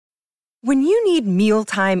When you need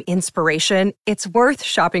mealtime inspiration, it's worth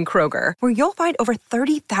shopping Kroger, where you'll find over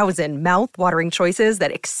 30,000 mouth-watering choices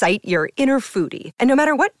that excite your inner foodie. And no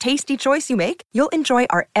matter what tasty choice you make, you'll enjoy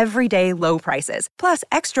our everyday low prices, plus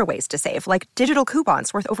extra ways to save, like digital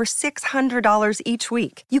coupons worth over $600 each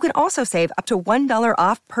week. You can also save up to $1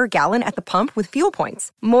 off per gallon at the pump with fuel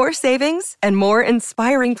points. More savings and more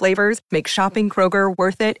inspiring flavors make shopping Kroger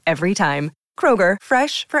worth it every time. Kroger,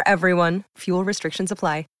 fresh for everyone. Fuel restrictions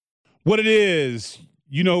apply. What it is,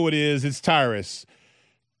 you know who it is. It's Tyrus.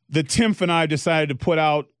 The Timph and I decided to put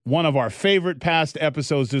out one of our favorite past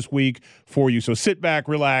episodes this week for you. So sit back,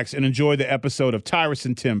 relax, and enjoy the episode of Tyrus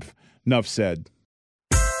and Timph. Nuff said.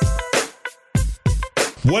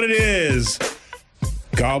 What it is,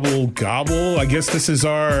 gobble, gobble. I guess this is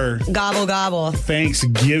our gobble, gobble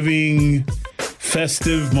Thanksgiving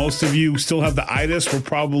festive. Most of you still have the itis. We're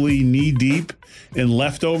probably knee deep in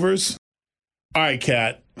leftovers. All right,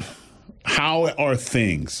 Kat. How are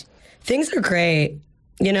things? Things are great.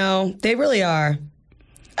 You know, they really are.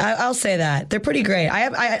 I'll say that. They're pretty great.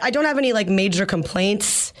 I don't have any, like, major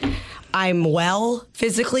complaints. I'm well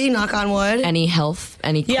physically, knock on wood. Any health,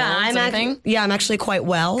 any colds, anything? I'm actually quite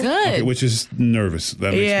well. Good. Okay, which is nervous.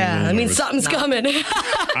 That makes me I mean, nervous. something's coming.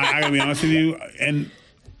 I gotta be honest with you, and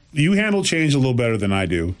you handle change a little better than I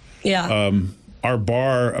do. Yeah. Our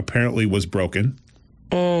bar apparently was broken.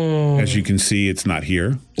 As you can see, it's not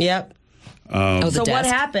here. Yep. So what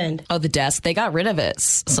happened? Oh, the desk. They got rid of it.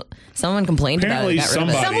 Someone complained about it.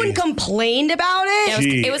 Someone complained about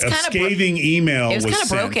it? It was kind of scathing email. It was kind of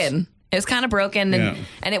broken. It was kind of broken,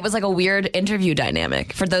 and it was like a weird interview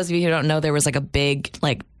dynamic. For those of you who don't know, there was like a big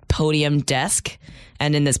like podium desk,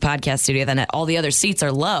 and in this podcast studio, then all the other seats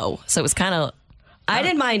are low. So it was kind of. I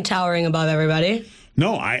didn't mind towering above everybody.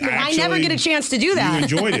 No, I never get a chance to do that. You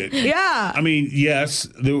enjoyed it. Yeah. I mean, yes,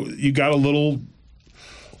 you got a little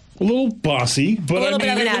bossy, but a little bit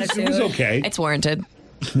of an attitude. It was okay. It's warranted.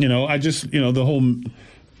 You know, the whole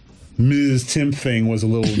Ms. Timph thing was a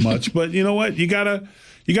little much, but you know what? You gotta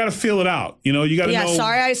feel it out. You know, you gotta know. Yeah,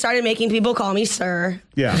 sorry I started making people call me sir.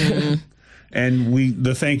 Yeah. And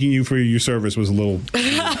the thanking you for your service was a little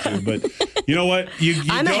too, but you know what? You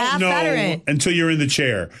I'm don't know veteran. until you're in the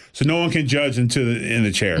chair. So no one can judge until in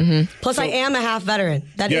the chair. Plus, I am a half veteran.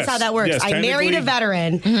 That is how that works. Yes, I married a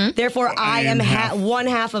veteran. Therefore, I am one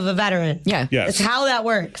half of a veteran. Yeah. Yes. It's how that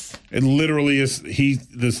works. It literally is.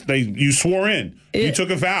 You swore in. You took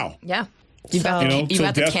a vow. Yeah. You got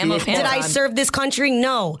the camo pants. Did I serve this country?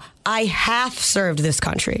 No. I half served this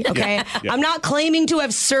country, okay? Yeah. I'm not claiming to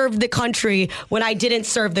have served the country when I didn't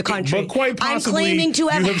serve the country. But quite possibly, I'm claiming to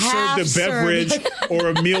have you have served a beverage or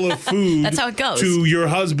a meal of food That's how it goes. to your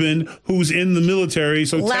husband who's in the military.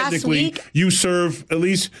 So technically, week, you serve at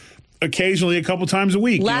least occasionally a couple times a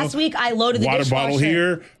week. Last week, I loaded the water dishwasher. bottle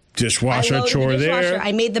here, dishwasher chore there.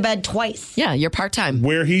 I made the bed twice. Yeah, you're part-time.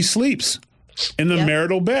 Where he sleeps, in the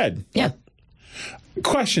marital bed. Yeah.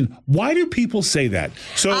 Question, why do people say that?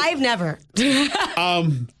 So I've never.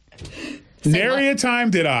 Nary a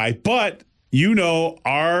time did I, but you know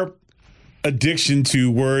our addiction to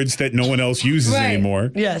words that no one else uses anymore.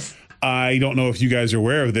 Yes. I don't know if you guys are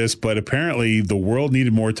aware of this, but apparently the world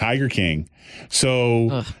needed more Tiger King.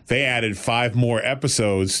 So they added 5 more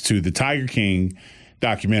episodes to the Tiger King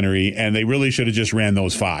documentary, and they really should have just ran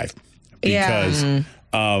those 5. Because,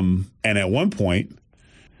 and at one point,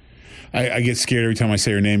 I get scared every time I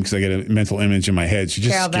say her name because I get a mental image in my head. She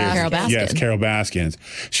just Carol Baskin. Yes, Carol Baskins.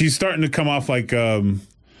 She's starting to come off like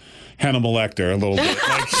Hannibal Lecter a little bit.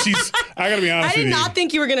 Like I got to be honest with you. I did not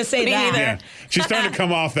think you were going to say that. Yeah, she's starting to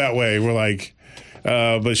come off that way. We're like,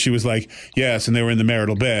 but she was like, yes, and they were in the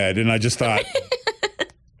marital bed. And I just thought,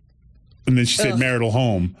 and then she said marital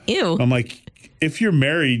home. Ew. I'm like, if you're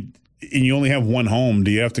married and you only have one home, do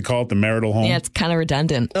you have to call it the marital home? Yeah, it's kind of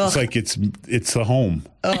redundant. It's like it's a home.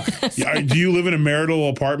 Do you live in a marital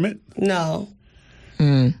apartment? No.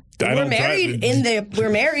 We're married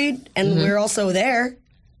and we're also there.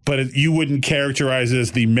 But you wouldn't characterize it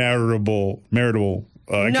as the marital.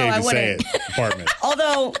 I can't even say it. Apartment.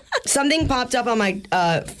 Although something popped up on my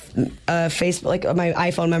Facebook, like my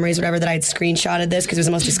iPhone memories, whatever, that I had screenshotted this because it was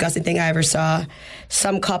the most disgusting thing I ever saw.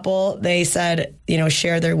 Some couple, they said,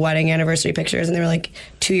 share their wedding anniversary pictures, and they were like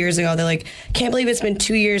 2 years ago. They're like, can't believe it's been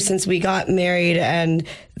 2 years since we got married, and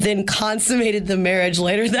then consummated the marriage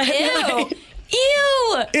later that night.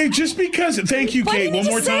 Ew! Just because. Thank you, Kate. One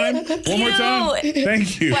more time. One more time.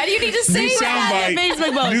 Thank you. Why do you need to say that on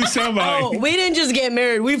Facebook post? New soundbite. Oh, we didn't just get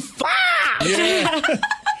married. We fucked. Yeah.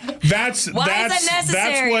 That's Why is that necessary?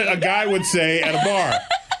 That's what a guy would say at a bar.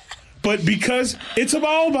 But because it's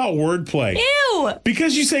all about wordplay. Ew.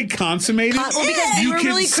 Because you say consummated, Well, because they you were can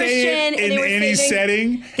really say Christian, it and they in were any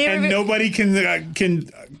saving- setting, and nobody can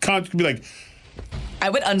be like, I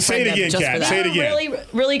would unfriend say it them again, just Kat. for that. Say it They were again. really,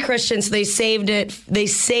 really Christian, so they saved it. They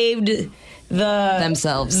saved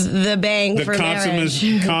themselves. the bang the for marriage.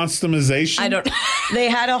 consumization. I don't. They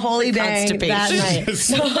had a holy bang that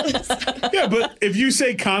Constipation. night. Yeah, but if you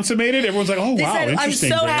say consummated, everyone's like, oh, They wow, said, I'm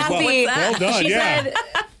interesting. so Greg. happy. Well done, She yeah. said,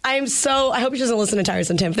 I hope she doesn't listen to Tyrus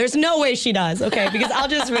and Tim. There's no way she does, okay? Because I'll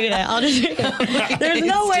just read it. There's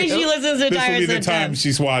no way she listens to This will Tyrus be the and time Tim.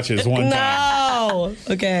 she watches one time. No.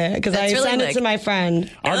 Okay, because I That's really sent it like- to my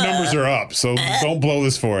friend. Our numbers are up, so don't blow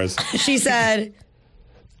this for us. She said,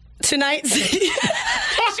 tonight,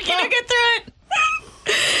 she can't get through it.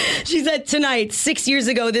 She said, tonight, 6 years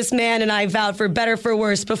ago, this man and I vowed for better, for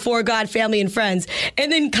worse, before God, family, and friends,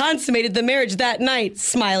 and then consummated the marriage that night.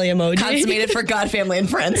 Smiley emoji. Consummated for God, family, and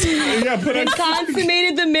friends. Yeah, but And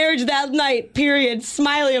consummated the marriage that night, period.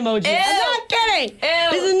 Smiley emoji. Ew. I'm not kidding.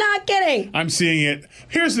 Ew. This is not kidding. I'm seeing it.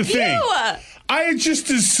 Here's the thing. Ew. I just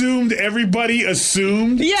assumed everybody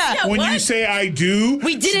assumed. Yeah. When you what? say I do,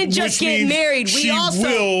 We didn't just which get means married. We she also-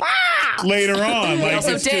 will later on. Like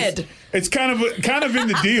also it's did. Just, it's kind of in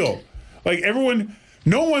the deal. Like everyone.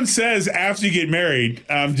 No one says after you get married,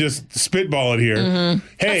 I'm just spitballing here. Mm-hmm.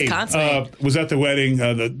 Hey, That's consummate. was at the wedding.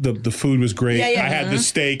 The food was great. Yeah, yeah. I had the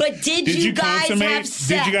steak. But did you guys consummate? have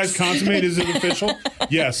Did you guys sex? consummate? Is it official?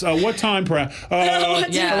 Yes. What time?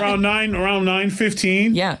 Yeah. Around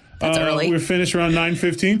 9:15. Yeah, that's early. We were finished around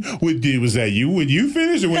 9:15. Was that you when you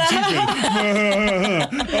finished or when she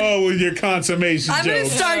finished? Oh, with your consummation I'm going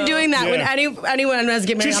joke. to start doing that when Yeah. anyone has to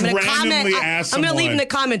get married. Just I'm going to randomly comment. ask I'm going to leave in someone. the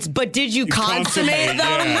comments, but did you consummate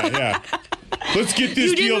them? Yeah. Let's get this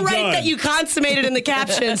You deal didn't write done. that you consummated in the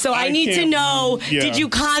caption, so I need to can't- know, yeah. did you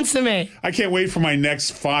consummate? I can't wait for my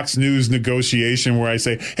next Fox News negotiation where I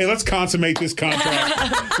say, hey, let's consummate this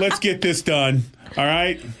contract. Let's get this done. All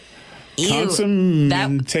right? Ew.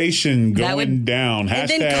 Consummation that going would- down. And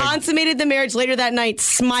then Hashtag. consummated the marriage later that night,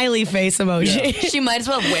 smiley face emoji. She might as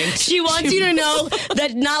well have winked. She wants you to know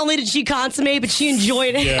that not only did she consummate, but she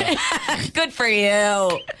enjoyed it. Yeah. Good for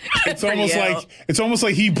you. It's almost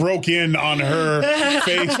like he broke in on her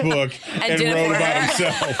Facebook and did it wrote for about her.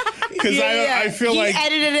 himself. Because Yeah. I feel he like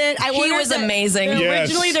edited it. I He wonder was if that- amazing. Yes.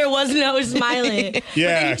 Originally, there was no smiley. Yeah.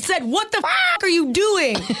 But then he said, "What the f- are you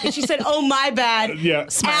doing?" And she said, "Oh, my bad." Yeah.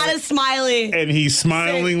 Add a smiley. and he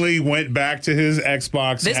smilingly went back to his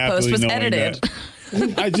Xbox. This happily post was knowing edited.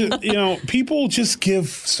 that. I just, people just give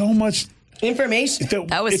so much. Information.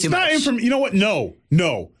 That was it's too not much. You know what?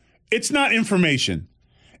 No, it's not information.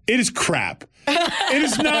 It is crap. It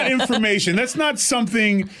is not information. That's not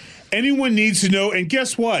something anyone needs to know. And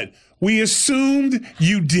guess what? We assumed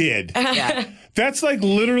you did. Yeah. That's like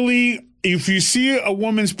literally. If you see a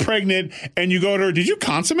woman's pregnant and you go to her, did you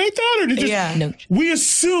consummate that or did you? Yeah. No. We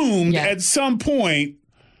assumed Yeah. at some point,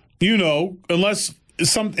 unless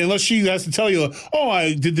she has to tell you, oh,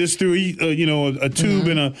 I did this through a tube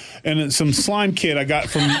and some slime kit I got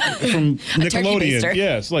from Nickelodeon. baster.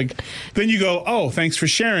 Yes, like then you go, oh, thanks for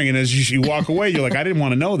sharing. And as you walk away, you're like, I didn't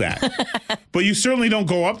want to know that. But you certainly don't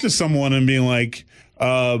go up to someone and being like,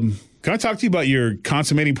 can I talk to you about your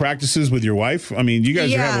consummating practices with your wife? I mean, you guys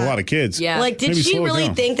Yeah. have a lot of kids. Yeah. Like, did Maybe she slow it really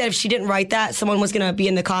down. think that if she didn't write that, someone was going to be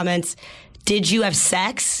in the comments? Did you have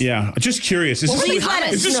sex? Yeah, just curious. Is Well, please let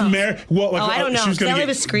us know. I don't know, She was 'cause I going don't to have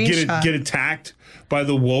a screenshot. get attacked by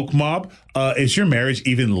the woke mob. Is your marriage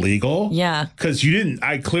even legal? Yeah. Because you didn't.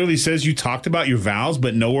 I clearly says you talked about your vows,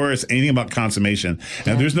 but nowhere is anything about consummation.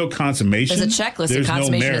 And if there's no consummation, There's a checklist of there's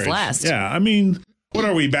consummation no is marriage. last. Yeah, I mean. What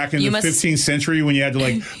are we back in You the must- 15th century when you had to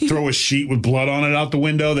like throw a sheet with blood on it out the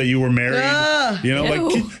window that you were married? Like, Ew.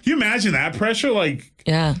 can you imagine that pressure? Like,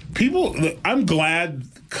 Yeah. people. I'm glad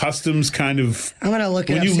customs kind of. I'm going to look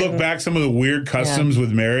it When up you soon. look back some of the weird customs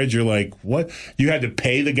with marriage, you're like, what? You had to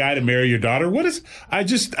pay the guy to marry your daughter? What is? I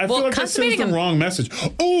feel like that sends the consummating- wrong message.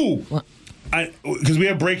 Oh. Because we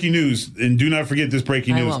have breaking news, and do not forget this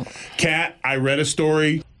breaking I news. won't. Kat, I read a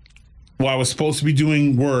story while I was supposed to be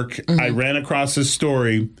doing work. I ran across this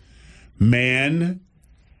story. Man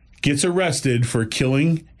gets arrested for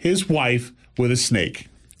killing his wife with a snake.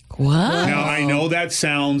 What? Now, I know that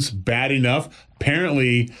sounds bad enough.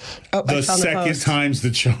 Apparently, I the found the second post. time's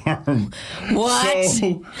the charm. What?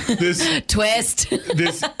 So, this Twist.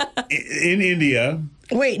 in India,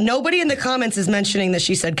 Wait, nobody in the comments is mentioning that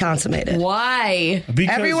she said consummated. Why?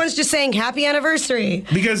 because Everyone's just saying happy anniversary.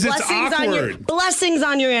 Because it's On your, awkward. blessings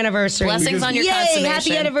on your anniversary. Blessings on your Yay, consummation.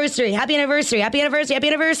 happy anniversary, happy anniversary, happy anniversary, happy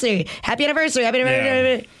anniversary, happy anniversary, happy anniversary, happy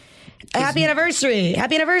anniversary. Happy anniversary.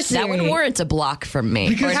 Happy anniversary. That would warrant a block from me.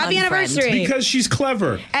 Because- Or an Happy unfriend. anniversary. Because she's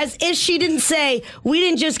clever. As if she didn't say, we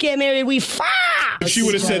didn't just get married, we fucked. If she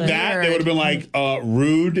would have said that, they would have been like,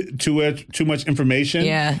 rude, too much information.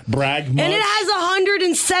 Yeah. Brag much. And it has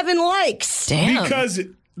 107 likes. Damn.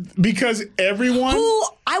 Because everyone... Who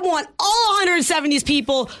I want all 170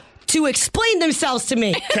 people to explain themselves to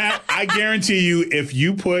me. Kat, I guarantee you, if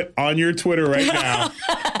you put on your Twitter right now,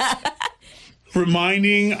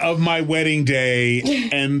 reminding of my wedding day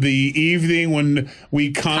and the evening when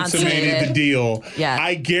we consummated the deal, Yeah.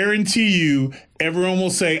 I guarantee you, everyone will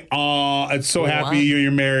say, "Aw, it's so happy you're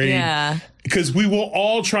married." Yeah. Because we will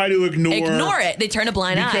all try to ignore it. They turn a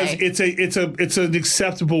blind because eye. it's an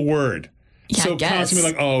acceptable word. Yeah, So I guess.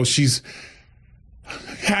 constantly like, "Oh, she's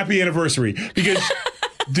happy anniversary," because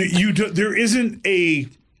there isn't a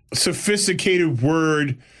sophisticated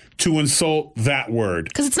word to insult that word.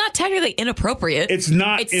 Because it's not technically inappropriate. It's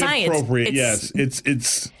not It's inappropriate. science. Yes,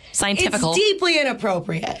 it's scientific. It's deeply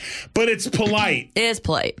inappropriate. but it's polite. It is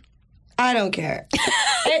polite. I don't care.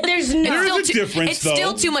 There's no. There is a Still difference, it's though.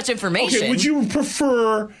 still too much information. Okay, would you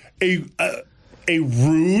prefer a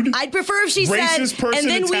rude, I'd prefer if she racist said, person and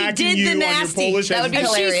then we attacking did you the on your nasty. Polish That would be If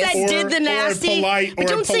she hilarious. said, did the nasty. or a polite, but or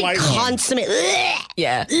don't a say polite one. consummate.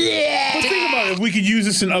 Yeah. But think about it. If we could use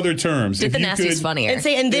this in other terms. Did If the you nasty's could- funnier. And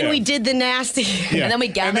say, and then Yeah. we did the nasty. Yeah. And then we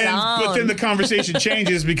gathered on. But then the conversation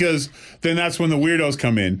changes because then that's when the weirdos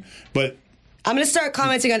come in. But I'm going to start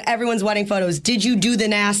commenting on everyone's wedding photos. Did you do the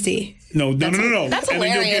nasty? no. That's And then you'll get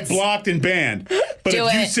hilarious. blocked and banned. But Do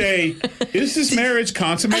if you it. say, "Is this marriage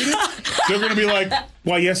consummated?" They're going to be like,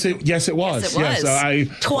 "Well, yes, it was. Yes, it was.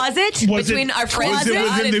 Was it? Between our friends was it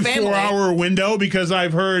and within the family. 4-hour window? Because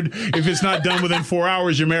I've heard if it's not done within 4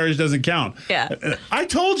 hours, your marriage doesn't count. Yeah. I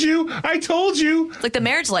told you. It's like the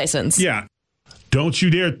marriage license. Yeah. Don't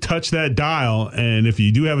you dare touch that dial. And if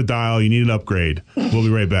you do have a dial, you need an upgrade. We'll be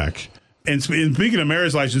right back. And speaking of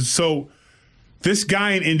marriage license, so this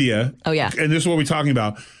guy in India. Oh, yeah. And this is what we're talking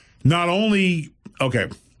about. Not only, okay.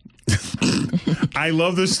 I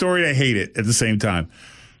love this story. I hate it at the same time.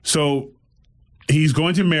 So he's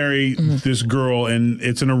going to marry this girl, and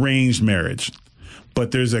it's an arranged marriage.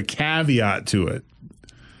 But there's a caveat to it.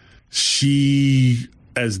 She,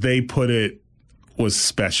 as they put it, was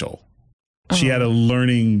special. She had a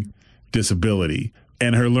learning disability.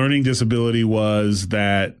 And her learning disability was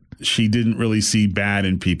that she didn't really see bad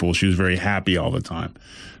in people. She was very happy all the time.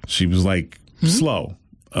 She was like slow,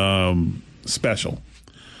 special.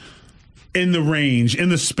 In the range, in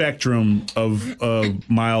the spectrum of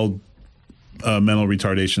mild mental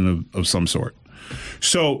retardation of some sort.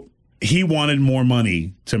 So he wanted more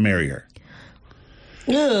money to marry her.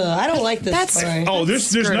 Ugh, I don't like this story. Oh,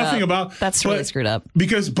 there's nothing about That's really screwed up.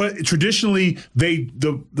 But traditionally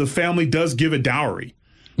the family does give a dowry.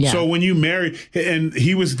 Yeah. So when you marry, and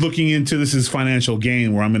he was looking into this as financial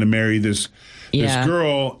gain, where I'm going to marry this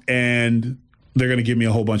girl, and they're going to give me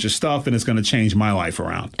a whole bunch of stuff, and it's going to change my life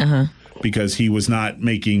around. Because he was not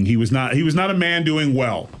a man doing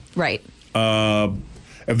well. Right.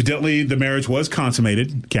 Evidently, the marriage was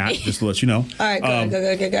consummated, Kat, just to let you know. All right,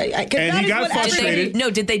 good. And he got frustrated.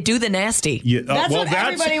 Did they do the nasty? Yeah, That's what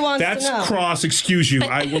everybody wants to know. That's cross. Excuse you.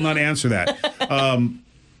 I will not answer that.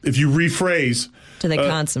 If you rephrase. Do they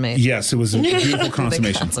consummate? Yes, it was a beautiful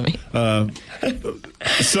consummation.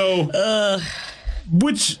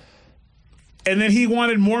 And then he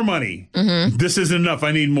wanted more money. This isn't enough.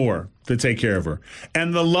 I need more to take care of her.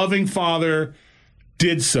 And the loving father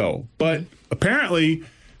did so. But apparently,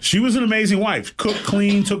 she was an amazing wife. Cooked,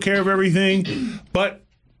 clean, took care of everything. But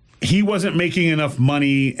he wasn't making enough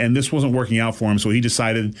money, and this wasn't working out for him. So he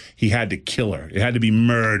decided he had to kill her. It had to be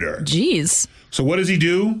murder. Jeez. So what does he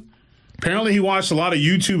do? Apparently, he watched a lot of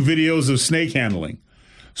YouTube videos of snake handling.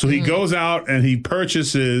 So he goes out and he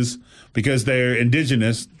purchases, because they're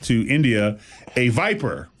indigenous to India, a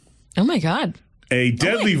viper. Oh, my God. A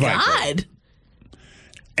deadly viper. God.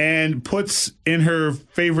 And puts in her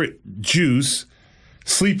favorite juice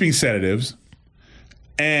sleeping sedatives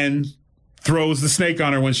and throws the snake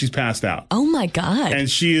on her when she's passed out. Oh, my God. And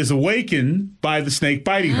she is awakened by the snake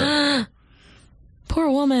biting her. Poor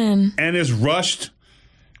woman. And is rushed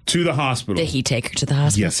to the hospital. Did he take her to the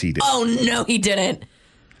hospital? Yes, he did. Oh, no, he didn't.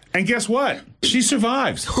 And guess what? She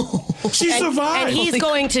survives. She survived. And he's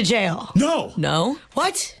going to jail. No. No?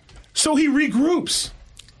 What? So he regroups.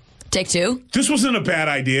 Take two? This wasn't a bad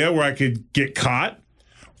idea where I could get caught.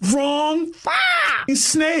 Wrong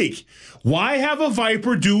snake. Why have a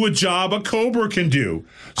viper do a job a cobra can do?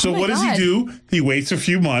 So what does he do? He waits a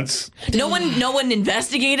few months. No one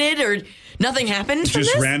investigated or nothing happened from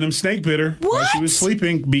Just this? random snake bit her while she was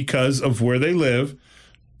sleeping because of where they live.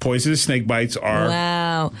 poisonous snake bites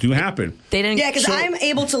do happen. They didn't. Yeah, because I'm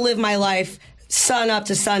able to live my life sun up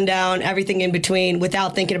to sundown, everything in between,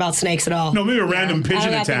 without thinking about snakes at all. No, maybe a random pigeon I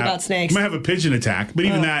don't attack. think about snakes. You might have a pigeon attack, but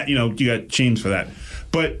even that, you got chains for that.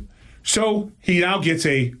 But so he now gets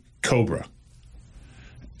a cobra,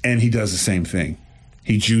 and he does the same thing.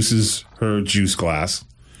 He juices her juice glass.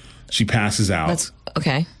 She passes out. That's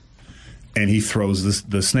okay. And he throws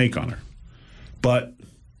the snake on her. But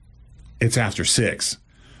it's after 6.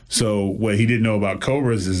 So what he didn't know about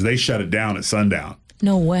cobras is they shut it down at sundown.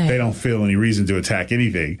 No way. They don't feel any reason to attack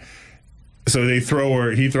anything. So he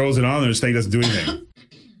throws it on her, the snake doesn't do anything.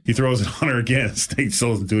 He throws it on her again, the snake still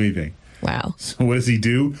doesn't do anything. Wow. So what does he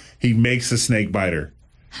do? He makes the snake bite her.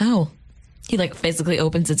 How? He basically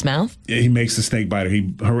opens its mouth? Yeah, he makes the snake bite her.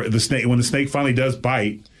 When the snake finally does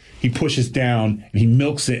bite, he pushes down and he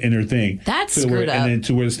milks it in her thing. That's screwed up. And then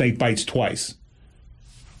to where the snake bites twice.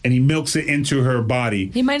 And he milks it into her body.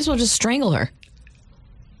 He might as well just strangle her.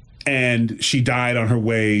 And she died on her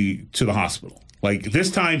way to the hospital.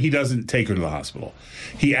 This time, he doesn't take her to the hospital.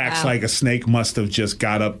 He acts like a snake must have just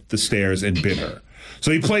got up the stairs and bit her.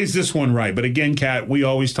 So he plays this one right. But again, Kat, we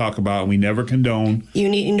always talk about, and we never condone. You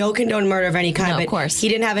need no condone murder of any kind. No, but of course. He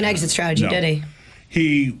didn't have an exit strategy, did he?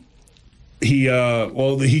 He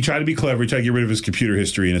tried to be clever. He tried to get rid of his computer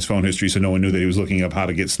history and his phone history so no one knew that he was looking up how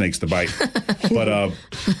to get snakes to bite. But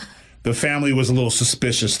the family was a little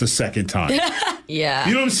suspicious the second time. Yeah.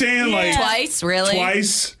 You know what I'm saying? Twice? Really?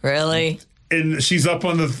 Twice. Really? And she's up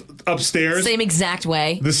on the upstairs. Same exact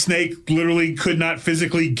way. The snake literally could not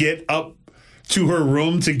physically get up to her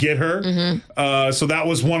room to get her. Mm-hmm. So that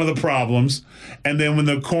was one of the problems. And then when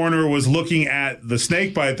the coroner was looking at the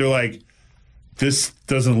snake bite, they're like, this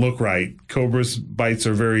doesn't look right. Cobra's bites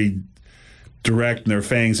are very direct in their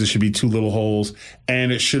fangs. There should be 2 little holes.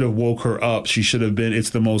 And it should have woke her up. She should have been,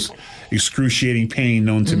 it's the most excruciating pain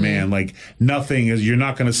known to man. Nothing is, you're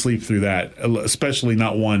not going to sleep through that, especially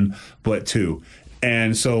not 1, but 2.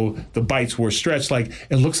 And so the bites were stretched.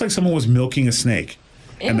 It looks like someone was milking a snake.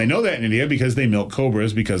 Ew. And they know that in India because they milk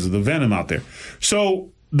cobras because of the venom out there.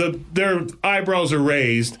 So their eyebrows are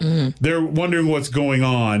raised. Mm-hmm. They're wondering what's going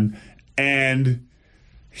on. And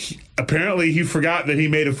apparently he forgot that he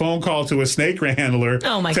made a phone call to a snake handler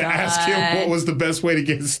to ask him what was the best way to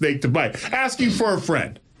get a snake to bite. Asking for a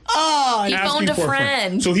friend. Oh, he phoned a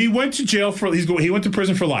friend. So he went to jail he went to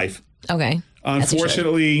prison for life. Okay.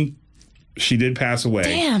 Unfortunately, she did pass away.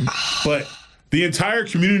 Damn. But the entire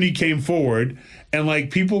community came forward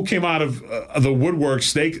and people came out of the woodwork,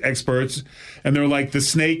 snake experts, and they're like, the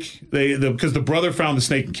snake, because the brother found the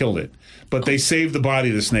snake and killed it. But they saved the body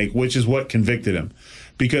of the snake, which is what convicted him.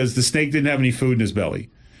 Because the snake didn't have any food in his belly.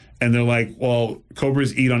 And they're like, well,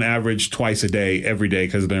 cobras eat on average twice a day, every day,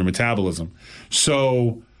 because of their metabolism.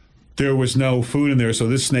 So there was no food in there. So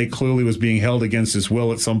this snake clearly was being held against his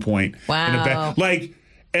will at some point. Wow.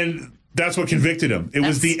 And that's what convicted him. It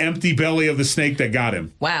was the empty belly of the snake that got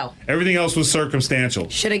him. Wow. Everything else was circumstantial.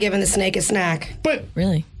 Should have given the snake a snack. But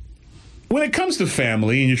really, when it comes to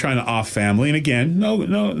family and you're trying to off family, and again, no,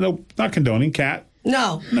 not condoning, Kat.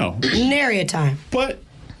 No. Nary a time. But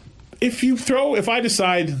if I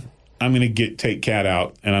decide I'm going to take Kat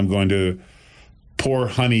out and I'm going to pour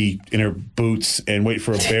honey in her boots and wait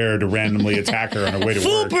for a bear to randomly attack her on her way to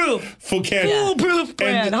work. Foolproof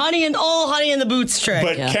brand. Honey in the boots trick.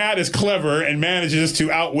 But Kat is clever and manages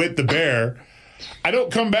to outwit the bear. I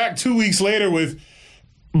don't come back 2 weeks later with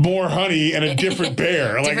more honey and a different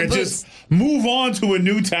bear. I just move on to a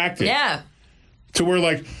new tactic. Yeah. To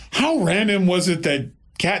where how random was it that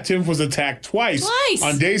Kat Timpf was attacked twice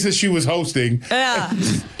on days that she was hosting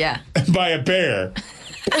yeah. by a bear.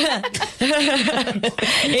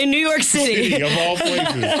 In New York City. Of all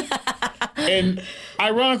places. And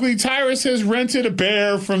ironically, Tyrus has rented a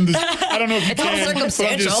bear from the... I don't know if you can, but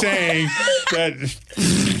I'm just saying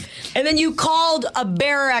that... And then you called a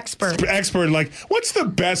bear expert. What's the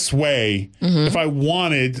best way if I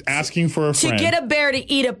wanted, asking for a friend... To get a bear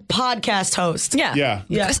to eat a podcast host. Yeah.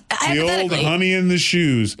 The old honey in the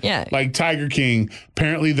shoes. Yeah. Like Tiger King.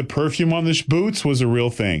 Apparently the perfume on the boots was a real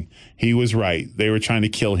thing. He was right. They were trying to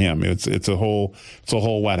kill him. It's a whole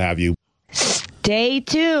what have you. Stay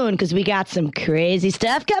tuned, because we got some crazy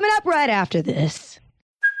stuff coming up right after this.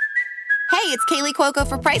 Hey, it's Kaylee Cuoco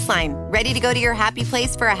for Priceline. Ready to go to your happy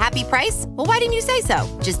place for a happy price? Well, why didn't you say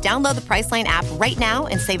so? Just download the Priceline app right now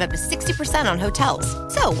and save up to 60% on hotels.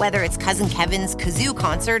 So whether it's Cousin Kevin's Kazoo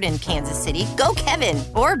Concert in Kansas City, go Kevin,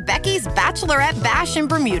 or Becky's Bachelorette Bash in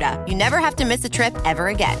Bermuda, you never have to miss a trip ever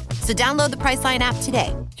again. So download the Priceline app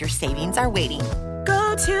today. Your savings are waiting.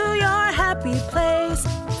 Go to your happy place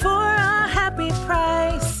for a happy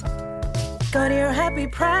price. Go to your happy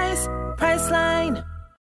price, Priceline.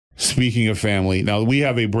 Speaking of family, now we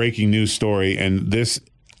have a breaking news story, and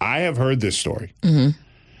I have heard this story,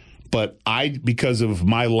 but because of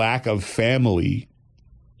my lack of family,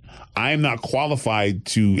 I am not qualified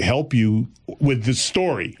to help you with this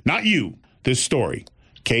story. Not you, this story.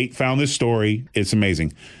 Kate found this story. It's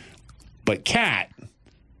amazing. But Kat,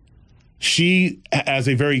 she has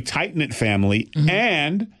a very tight-knit family,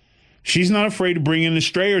 and she's not afraid to bring in a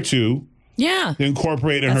stray or two. Yeah. To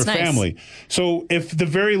incorporate in her family. So if the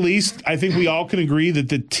very least, I think we all can agree that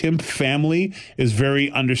the Timp family is very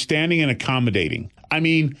understanding and accommodating. I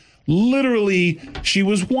mean, literally, she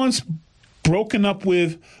was once broken up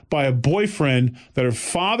with by a boyfriend that her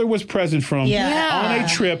father was present from on a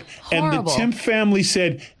trip. Horrible. And the Timp family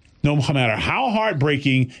said, no matter how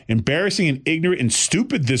heartbreaking, embarrassing, and ignorant and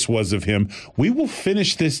stupid this was of him, we will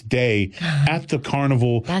finish this day at the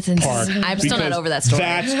carnival park. I'm still not over that story.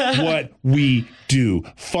 That's what we do.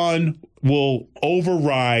 Fun will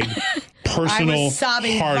override personal I was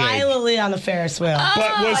sobbing heartache. violently on the Ferris wheel.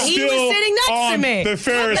 But was he still was sitting next to on me. the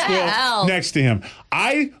Ferris wheel next to him.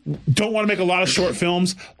 I don't want to make a lot of short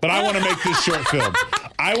films, but I want to make this short film.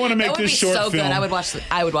 I want to make this short film. That would be so good.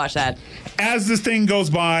 I would watch that. As this thing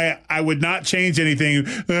goes by, I would not change anything.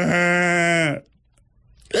 As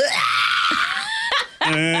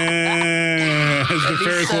the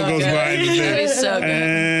Ferris wheel goes by. That'd be so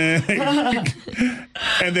good.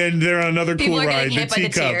 And then they're on another People cool are ride, getting the hit by the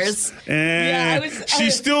teacups. tears. She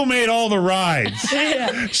still made all the rides.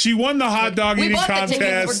 She won the hot dog eating bought the contest.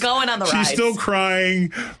 tickets. We're going on the rides. She's still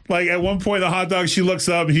crying. Like at one point, the hot dog, she looks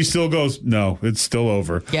up and he still goes, "No, it's still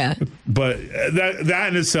over." Yeah. But that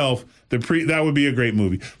in itself, that would be a great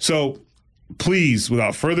movie. So please,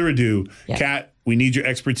 without further ado, Kat, we need your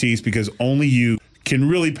expertise because only you can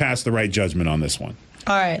really pass the right judgment on this one.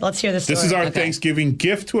 All right, let's hear this story. This is our Thanksgiving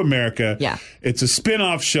gift to America. Yeah. It's a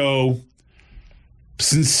spin-off show.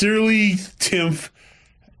 Sincerely, Timph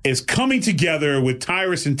is coming together with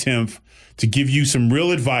Tyrus and Timph to give you some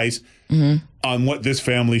real advice on what this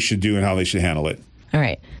family should do and how they should handle it. All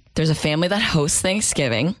right. There's a family that hosts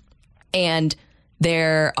Thanksgiving, and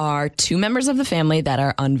there are 2 members of the family that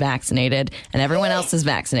are unvaccinated, and everyone else is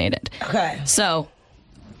vaccinated. Okay. So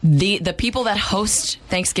the people that host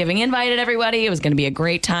Thanksgiving invited everybody. It was going to be a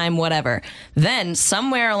great time, whatever. Then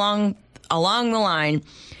somewhere along the line,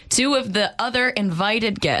 2 of the other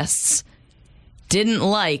invited guests didn't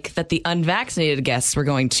like that the unvaccinated guests were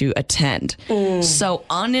going to attend. So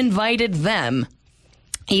uninvited them,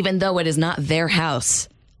 even though it is not their house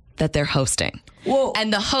that they're hosting. Whoa.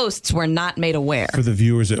 And the hosts were not made aware. For the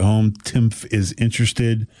viewers at home, Timph is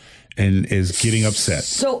interested and is getting upset.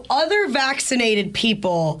 So other vaccinated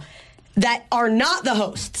people that are not the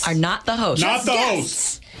hosts. Are not the hosts. Not the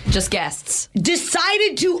hosts. Just guests.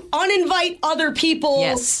 Decided to uninvite other people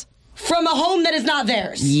Yes. from a home that is not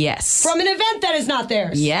theirs. Yes. From an event that is not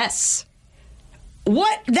theirs. Yes.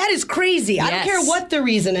 What? That is crazy. I don't Yes. care what the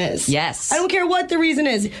reason is. Yes. I don't care what the reason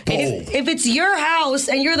is. If it's your house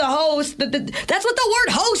and you're the host, that's what the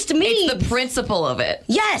word host means. It's the principle of it.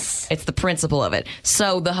 Yes. It's the principle of it.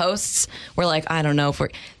 So the hosts were like, I don't know if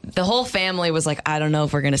the whole family was like, I don't know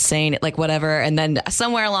if we're going to say it, like whatever. And then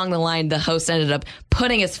somewhere along the line, the host ended up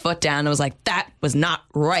putting his foot down and was like, that was not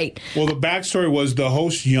right. Well, the backstory was the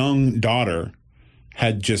host's young daughter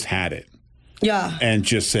had just had it. Yeah. And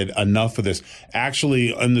just said, enough of this.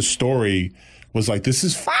 Actually, in the story, was like, this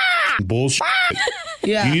is bullshit.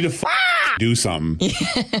 Yeah. You need to do something.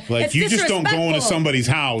 Like, It's you just don't go into disrespectful. somebody's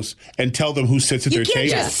house and tell them who sits at You their can't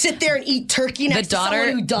table. just sit there and eat turkey next The to someone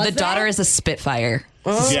who does the that. daughter is a Spitfire.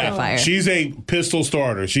 Yeah, she's a pistol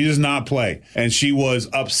starter. She does not play. And she was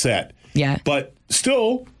upset. Yeah. But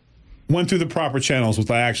still went through the proper channels,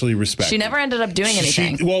 which I actually respect. She never ended up doing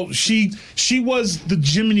anything. She was the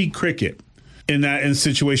Jiminy Cricket in that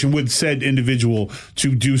situation with said individual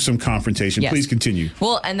to do some confrontation. Yes. Please continue.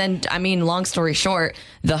 Well, and then, I mean, long story short,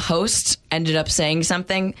 the host ended up saying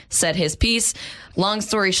something, said his piece. Long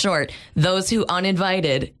story short, those who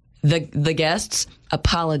uninvited the guests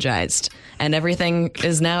apologized, and everything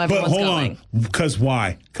is now But everyone's hold going. on. Because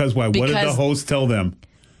why? What did the host tell them?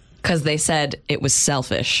 Because they said it was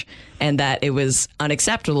selfish and that it was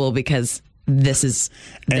unacceptable because this is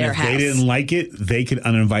And their if house. they didn't like it, they could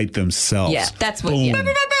uninvite themselves. Yeah, that's what. Boom.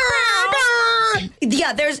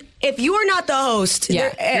 Yeah, if you are not the host,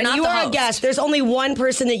 Yeah, and you're not you the are a host. guest, there's only one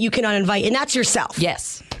person that you can uninvite, and that's yourself.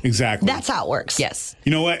 Yes. Exactly. That's how it works. Yes.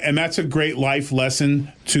 You know what? And that's a great life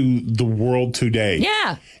lesson to the world today.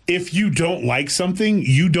 Yeah. If you don't like something,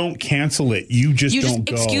 you don't cancel it. You just You don't just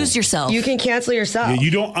go. excuse yourself. You can cancel yourself. Yeah, you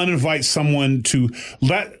don't uninvite someone to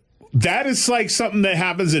let That is like something that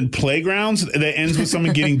happens in playgrounds that ends with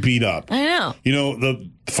someone getting beat up. I know. You know, the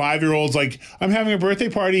 5-year-old's like, I'm having a birthday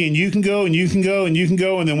party and you can go and you can go and you can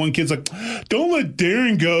go. And then one kid's like, don't let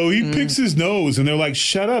Darren go. He picks his nose. And they're like,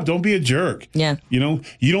 shut up. Don't be a jerk. Yeah. You know,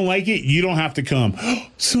 you don't like it. You don't have to come.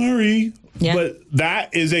 Sorry. Yeah. But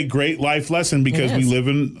that is a great life lesson because we live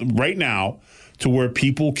in right now to where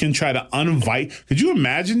people can try to uninvite. Could you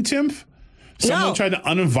imagine, Tim? Someone tried to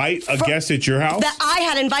uninvite a guest at your house? That I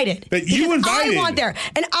had invited. That you invited. I want there.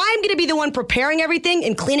 And I'm going to be the one preparing everything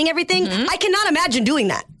and cleaning everything. I cannot imagine doing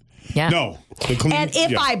that. Yeah. No. And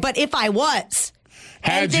if I was.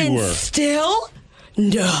 Had and you then were. Still,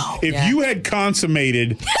 no. If you had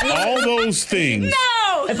consummated all those things.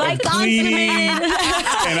 No. If I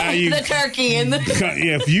consummated. The turkey and the...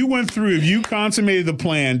 If you consummated the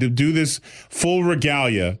plan to do this full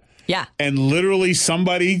regalia. Yeah. And literally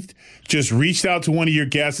somebody just reached out to one of your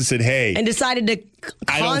guests and said, hey. And decided to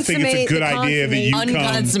I don't think it's a good idea that you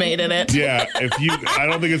unconsummated it. Yeah. I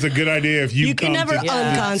don't think it's a good idea if you come can never to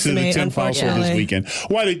unconsummate, the Tim household this weekend.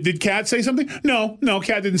 Why? Did Kat say something? No,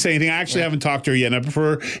 Kat didn't say anything. I actually haven't talked to her yet. And I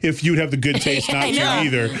prefer if you'd have the good taste not to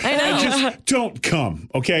either. I know. Just don't come,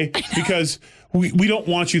 okay? Because we don't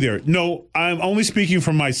want you there. No, I'm only speaking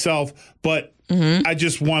for myself, but I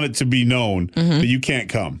just want it to be known that you can't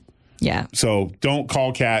come. Yeah. So don't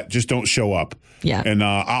call Kat. Just don't show up. Yeah. And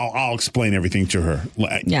I'll explain everything to her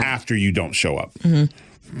after you don't show up.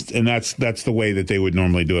 And that's the way that they would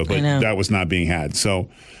normally do it. But that was not being had. So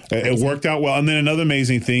it worked out well. And then another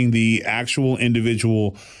amazing thing, the actual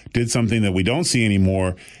individual did something that we don't see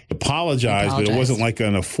anymore. Apologized, but it wasn't like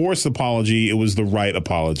a forced apology. It was the right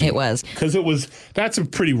apology. It was. Because that's a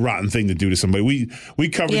pretty rotten thing to do to somebody. We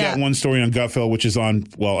covered that one story on Gutfeld, which is on,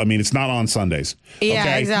 it's not on Sundays. Yeah,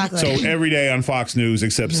 okay? exactly. So every day on Fox News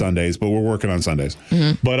except Sundays, but we're working on Sundays.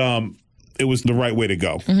 But it was the right way to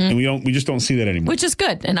go. And we just don't see that anymore. Which is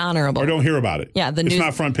good and honorable. Or don't hear about it. Yeah, it's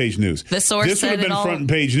not front page news. The source this would said have been front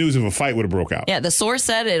page news if a fight would have broke out. Yeah, the source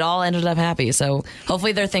said it all ended up happy. So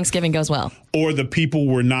hopefully their Thanksgiving goes well. Or the people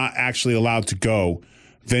were not actually allowed to go.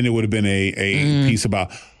 Then it would have been a piece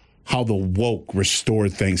about how the woke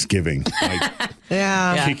restored Thanksgiving.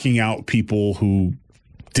 Like kicking out people who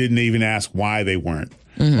didn't even ask why they weren't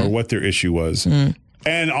or what their issue was.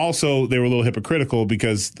 And also, they were a little hypocritical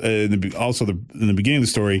because in the beginning of the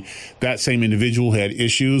story, that same individual who had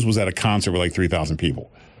issues was at a concert with like 3,000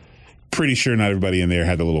 people. Pretty sure not everybody in there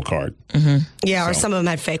had the little card. Yeah, or some of them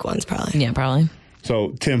had fake ones, probably. Yeah, probably.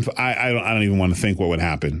 So, Tim, I don't even want to think what would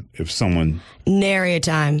happen if someone... Nary a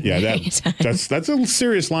time. Yeah, that's a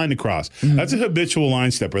serious line to cross. That's a habitual line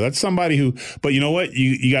stepper. That's somebody who... But you know what?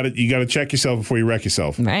 You got to check yourself before you wreck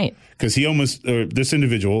yourself. Right. Because this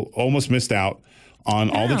individual almost missed out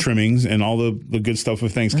on all the trimmings and all the good stuff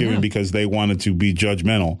of Thanksgiving because they wanted to be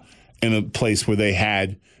judgmental in a place where they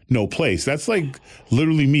had no place. That's like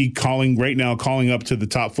literally me calling up to the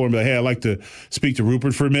top floor and be like, hey, I'd like to speak to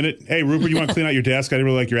Rupert for a minute. Hey, Rupert, you want to clean out your desk? I didn't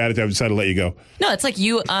really like your attitude. I decided to let you go. No, it's like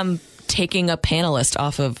you taking a panelist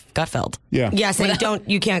off of Gutfeld. Yeah. Yeah, so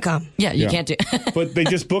you can't come. Yeah, you can't do But they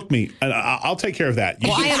just booked me. And I'll take care of that.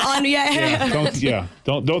 I am on,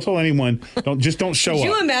 Don't tell anyone. Don't show up. Could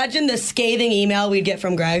you imagine the scathing email we'd get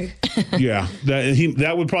from Greg? Yeah,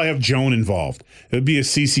 that would probably have Joan involved. It would be a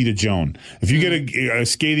CC to Joan. If you get a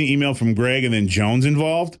scathing email from Greg and then Joan's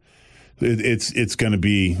involved, it's going to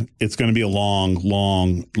be a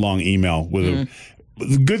long email with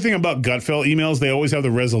The good thing about Gutfeld emails, they always have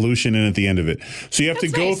the resolution in at the end of it. So you have to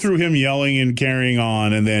go through him yelling and carrying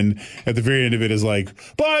on, and then at the very end of it is like,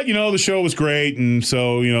 but, the show was great, and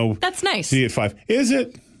so, That's nice. See you at 5. Is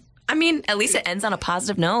it? I mean, at least it ends on a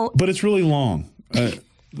positive note. But it's really long. I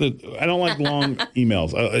don't like long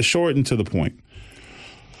emails. Short and to the point.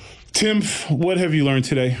 Tim, what have you learned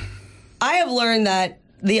today? I have learned that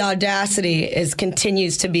the audacity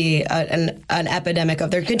continues to be an epidemic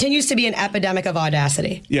of. There continues to be an epidemic of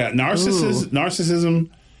audacity. Yeah, narcissism,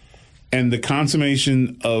 and the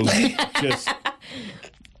consummation of just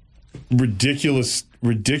ridiculous,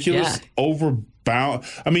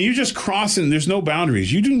 overbound. I mean, you're just crossing. There's no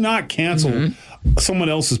boundaries. You do not cancel someone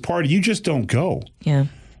else's party. You just don't go. Yeah.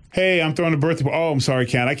 Hey, I'm throwing a birthday party. Oh, I'm sorry,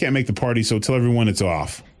 Kat. I can't make the party, so tell everyone it's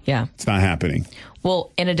off. Yeah. It's not happening.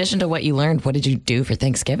 Well, in addition to what you learned, what did you do for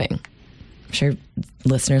Thanksgiving? I'm sure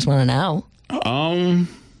listeners want to know.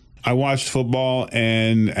 I watched football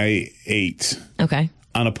and I ate. Okay.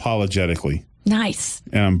 Unapologetically. Nice.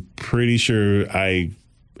 And I'm pretty sure I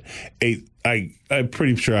ate. I'm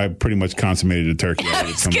pretty sure I pretty much consummated a turkey. I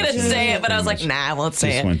was going to say it, but I was like, nah, I won't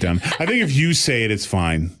say it. Went down. I think if you say it, it's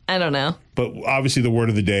fine. I don't know. But obviously the word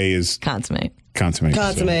of the day is... Consummate. Consummate.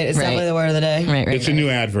 Consummate is definitely the word of the day. Right. It's a new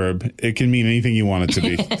adverb. It can mean anything you want it to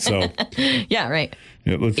be. So yeah, right.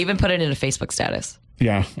 Even put it in a Facebook status.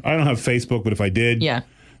 Yeah. I don't have Facebook, but if I did,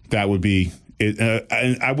 that would be it.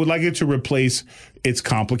 I would like it to replace "it's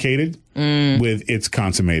complicated" with "it's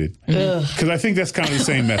consummated." Because I think that's kind of the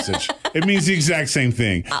same message. It means the exact same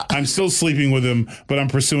thing. I'm still sleeping with him, but I'm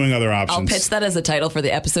pursuing other options. I'll pitch that as a title for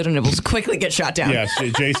the episode, and it will quickly get shot down. Yes,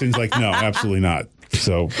 Jason's like, no, absolutely not.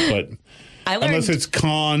 So, but unless it's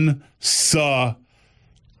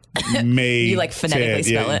you like phonetically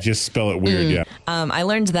spell it. Just spell it weird. I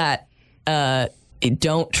learned that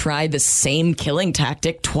don't try the same killing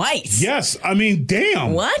tactic twice. Yes, I mean,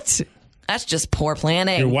 damn. What? That's just poor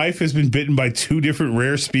planning. Your wife has been bitten by 2 different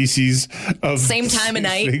rare species of same time of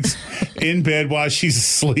night in bed while she's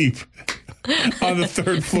asleep on the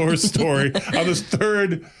third floor story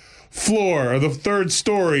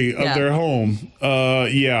of their home.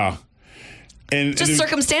 And just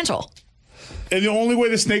circumstantial. And the only way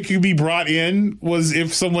the snake could be brought in was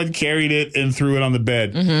if someone carried it and threw it on the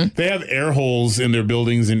bed. Mm-hmm. They have air holes in their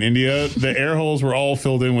buildings in India. The air holes were all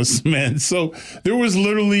filled in with cement. So there was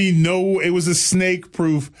literally it was a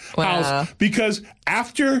snake-proof house. Because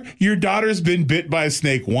after your daughter's been bit by a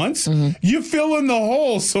snake once, you fill in the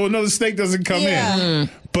hole so another snake doesn't come in.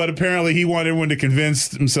 But apparently he wanted everyone to convince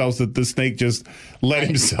themselves that the snake just let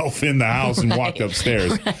himself in the house and walked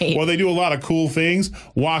upstairs. Well, they do a lot of cool things.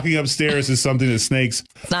 Walking upstairs is something that snakes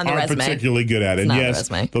aren't particularly good at. And yes,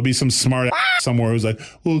 there'll be some smart ass somewhere who's like,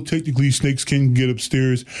 well, technically snakes can get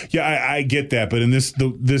upstairs. Yeah, I get that. But in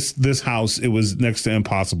this house, it was next to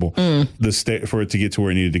impossible for it to get to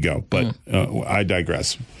where it needed to go. But I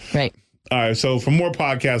digress. Right. All right, so for more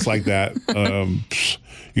podcasts like that,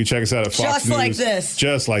 you check us out at Fox News.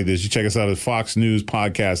 Just like this. You check us out at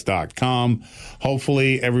foxnewspodcast.com.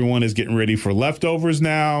 Hopefully, everyone is getting ready for leftovers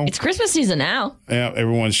now. It's Christmas season now. Yeah,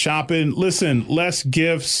 everyone's shopping. Listen, less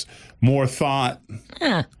gifts, more thought.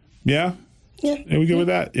 Yeah? Yeah? Are we good with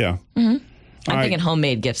that? Yeah. Mm-hmm. I'm thinking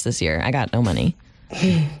homemade gifts this year. I got no money.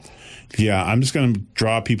 Yeah, I'm just going to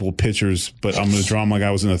draw people pictures, but I'm going to draw them like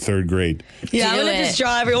I was in the 3rd grade. Yeah, I'm going to just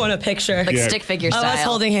draw everyone a picture. Like stick figure style. Of us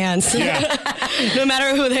holding hands. Yeah. No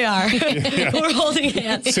matter who they are. We're holding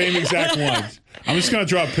hands. Same exact one. I'm just going to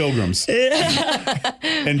draw pilgrims.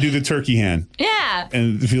 And do the turkey hand. Yeah.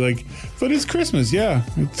 And if you're like, but it's Christmas. Yeah.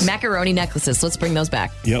 Macaroni necklaces. Let's bring those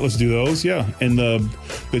back. Yeah, let's do those. Yeah. And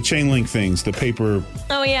the chain link things, the paper.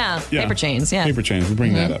 Oh, yeah. Paper chains. Yeah. Paper chains. We'll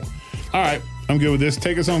bring that up. All right. I'm good with this.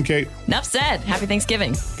 Take us home, Kate. Enough said. Happy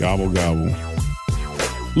Thanksgiving. Gobble, gobble.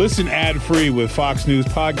 Listen ad-free with Fox News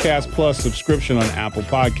Podcast Plus subscription on Apple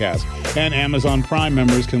Podcasts. And Amazon Prime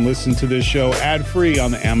members can listen to this show ad-free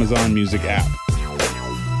on the Amazon Music app.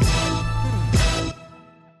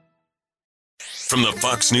 From the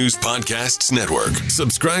Fox News Podcasts Network,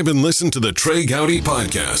 subscribe and listen to the Trey Gowdy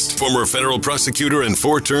Podcast. Former federal prosecutor and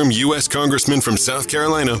 4-term U.S. Congressman from South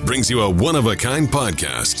Carolina brings you a one-of-a-kind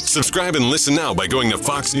podcast. Subscribe and listen now by going to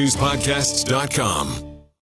foxnewspodcasts.com.